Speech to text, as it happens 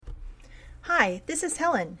Hi, this is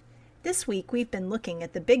Helen. This week we've been looking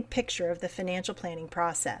at the big picture of the financial planning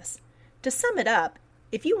process. To sum it up,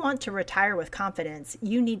 if you want to retire with confidence,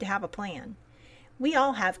 you need to have a plan. We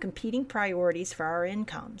all have competing priorities for our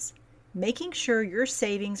incomes. Making sure your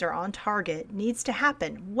savings are on target needs to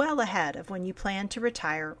happen well ahead of when you plan to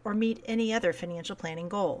retire or meet any other financial planning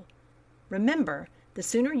goal. Remember, the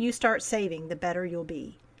sooner you start saving, the better you'll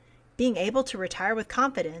be. Being able to retire with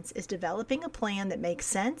confidence is developing a plan that makes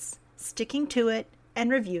sense, sticking to it, and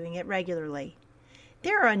reviewing it regularly.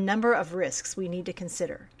 There are a number of risks we need to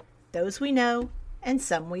consider, those we know and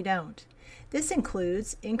some we don't. This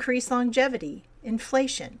includes increased longevity,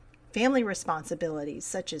 inflation, family responsibilities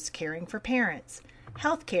such as caring for parents,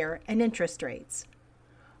 health care, and interest rates.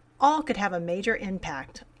 All could have a major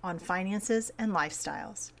impact on finances and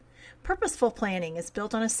lifestyles. Purposeful planning is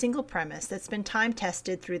built on a single premise that's been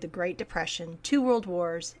time-tested through the Great Depression, 2 world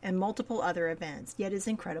wars, and multiple other events, yet is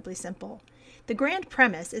incredibly simple. The grand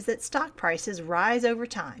premise is that stock prices rise over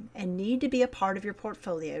time and need to be a part of your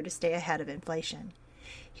portfolio to stay ahead of inflation.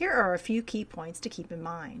 Here are a few key points to keep in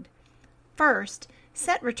mind. First,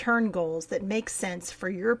 set return goals that make sense for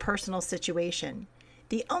your personal situation.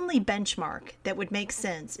 The only benchmark that would make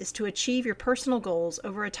sense is to achieve your personal goals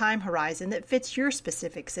over a time horizon that fits your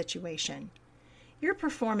specific situation. Your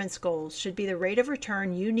performance goals should be the rate of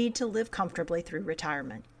return you need to live comfortably through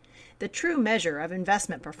retirement. The true measure of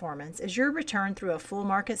investment performance is your return through a full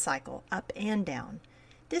market cycle, up and down.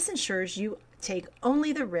 This ensures you take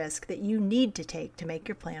only the risk that you need to take to make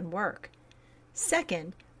your plan work.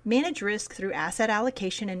 Second, manage risk through asset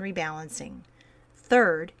allocation and rebalancing.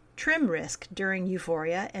 Third, trim risk during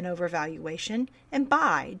euphoria and overvaluation, and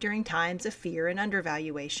buy during times of fear and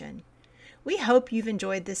undervaluation. We hope you've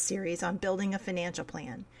enjoyed this series on building a financial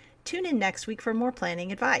plan. Tune in next week for more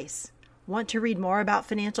planning advice. Want to read more about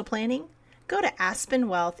financial planning? Go to Aspen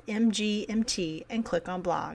Wealth MGMT and click on blog.